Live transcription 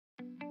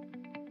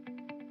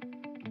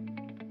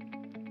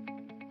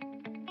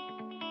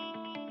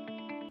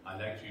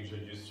like to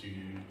introduce you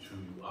to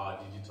our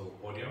digital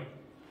podium.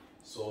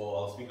 So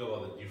I'll speak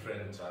about the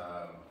different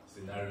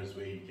scenarios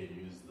where you can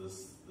use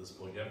this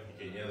podium.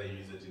 You can either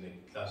use it in a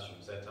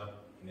classroom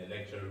setup, in a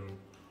lecture room,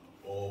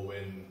 or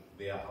when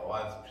there are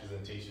awards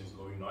presentations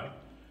going on.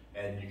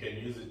 And you can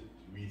use it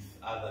with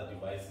other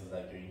devices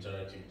like your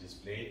interactive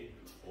display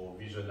or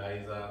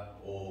visualizer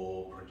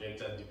or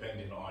projector,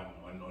 depending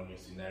on your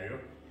scenario.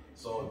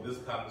 So this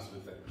comes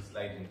with a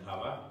sliding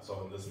cover. So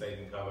on the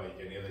sliding cover, you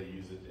can either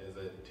use it as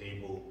a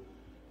table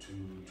to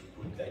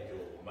put like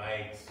your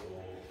mics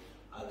or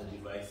other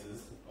devices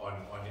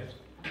on it.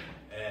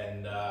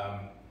 And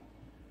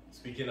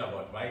speaking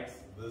about mics,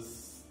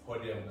 this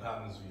podium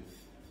comes with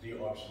 3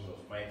 options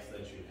of mics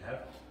that you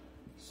have.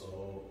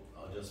 So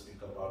I'll just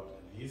speak about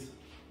these.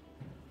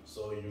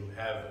 So you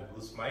have a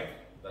boost mic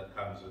that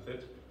comes with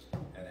it,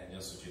 and I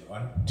just switch it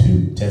on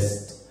to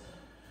test.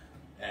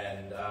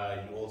 And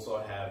you also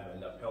have a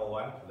lapel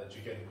one that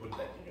you can put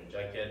like in your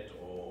jacket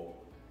or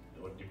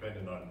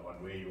depending on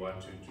where you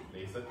want to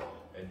place it.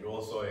 And you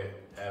also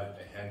have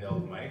a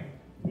handheld mic,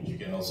 which you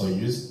can also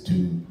use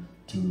to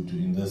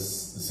in this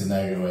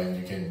scenario, and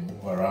you can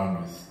move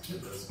around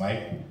with this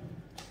mic.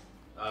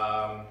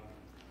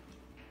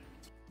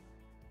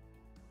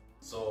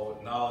 So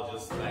now I'll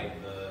just slide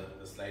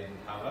the sliding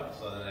cover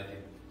so that I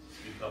can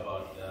speak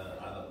about the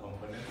other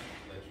components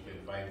that you can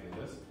find in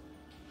this.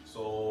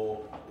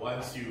 So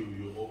once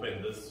you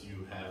open this,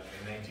 you have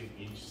a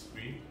 19-inch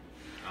screen.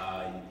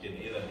 You can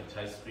either be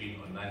touch screen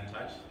or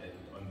non-touch, and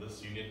on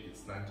this unit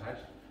it's non-touch.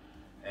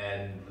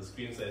 And the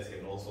screen size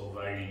can also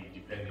vary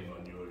depending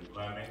on your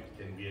requirement. It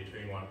can be a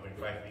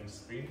 21.5-inch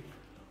screen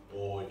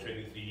or a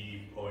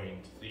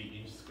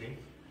 23.3-inch screen.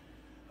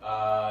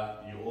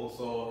 You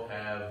also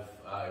have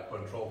a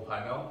control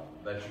panel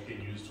that you can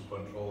use to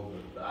control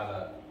the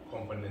other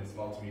components,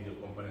 multimedia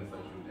components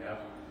that you would have.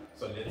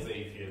 So let's say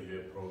if you have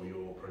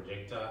your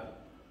projector,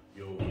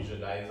 your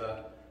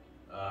visualizer,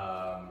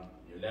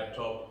 your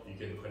laptop, you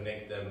can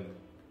connect them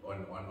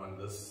on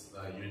this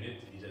unit.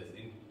 It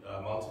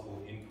has multiple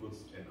inputs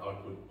and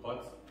output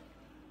ports.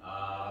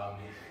 Or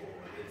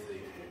let's say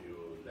if you have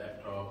your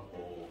laptop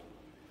or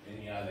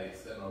any other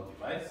external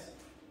device,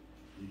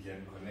 you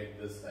can connect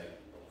this. Like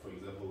for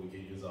example, we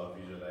can use our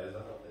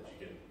visualizer that you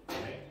can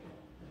connect,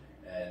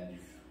 and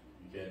if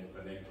you can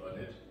connect on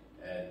it,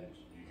 and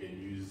you can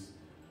use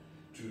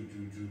to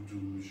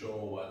show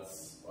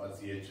what's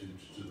here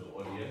to the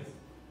audience.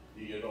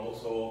 You can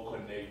also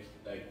connect,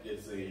 like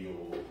let's say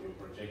your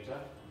projector.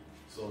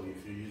 So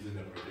if you're using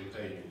a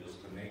projector, you can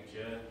just connect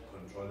here,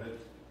 control it,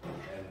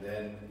 and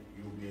then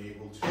you'll be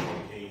able to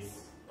showcase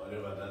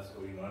whatever that's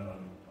going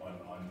on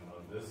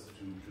this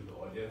to the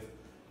audience.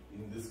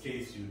 In this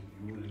case, you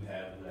wouldn't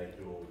have like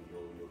your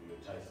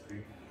touch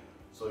screen,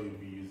 so you'll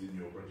be using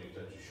your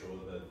projector to show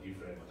the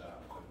different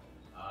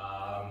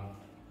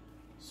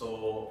so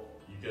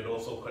you can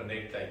also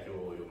connect like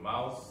your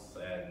mouse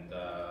and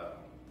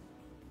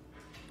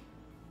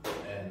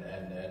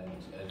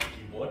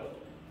keyboard.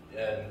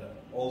 And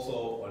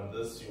also on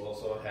this, you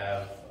also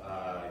have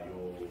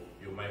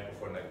your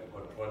microphone, like a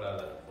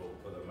controller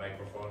for the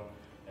microphone,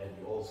 and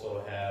you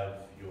also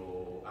have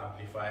your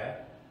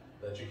amplifier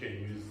that you can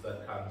use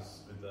that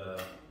comes with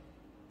the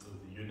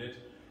unit.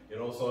 It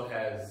also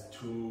has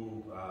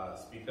 2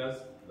 speakers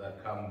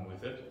that come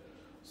with it.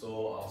 So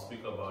I'll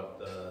speak about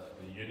the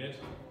unit.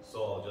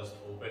 So I'll just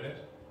open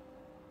it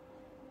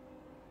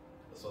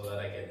so that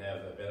I can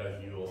have a better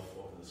view of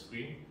the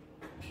screen.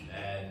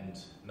 And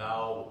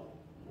now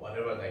what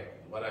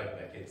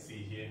I can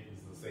see here is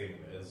the same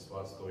as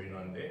what's going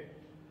on there.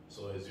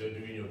 So as you're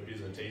doing your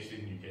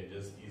presentation, you can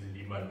just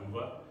easily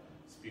maneuver,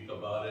 speak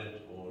about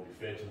it, or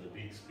refer to the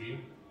big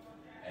screen,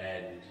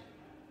 and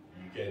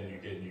you can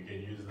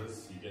use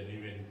this. You can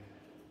even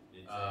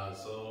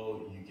so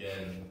you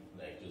can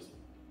like this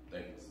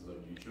is on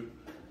YouTube,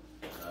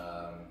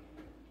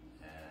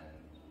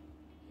 and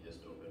you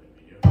just open a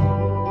video.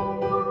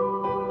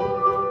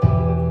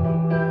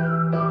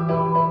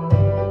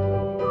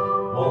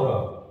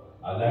 Welcome.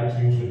 I'd like to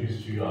introduce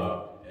to you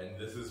and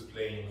this is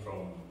playing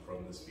from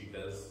the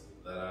speakers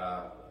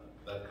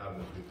that come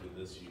with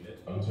this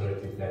unit.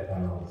 Interactive flat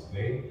panel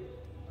display.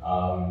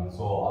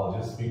 So I'll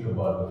just speak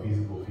about the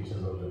physical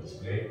features of the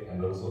display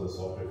and also the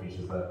software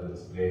features that the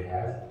display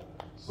has.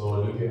 So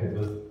looking at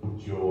this, put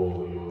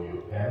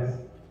your pens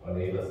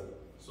on either.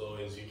 So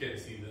as you can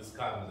see, this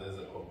comes as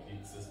a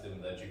complete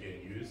system that you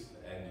can use,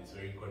 and it's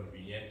very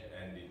convenient,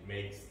 and it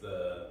makes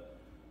the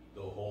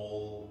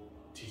whole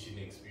teaching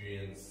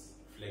experience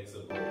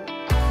flexible.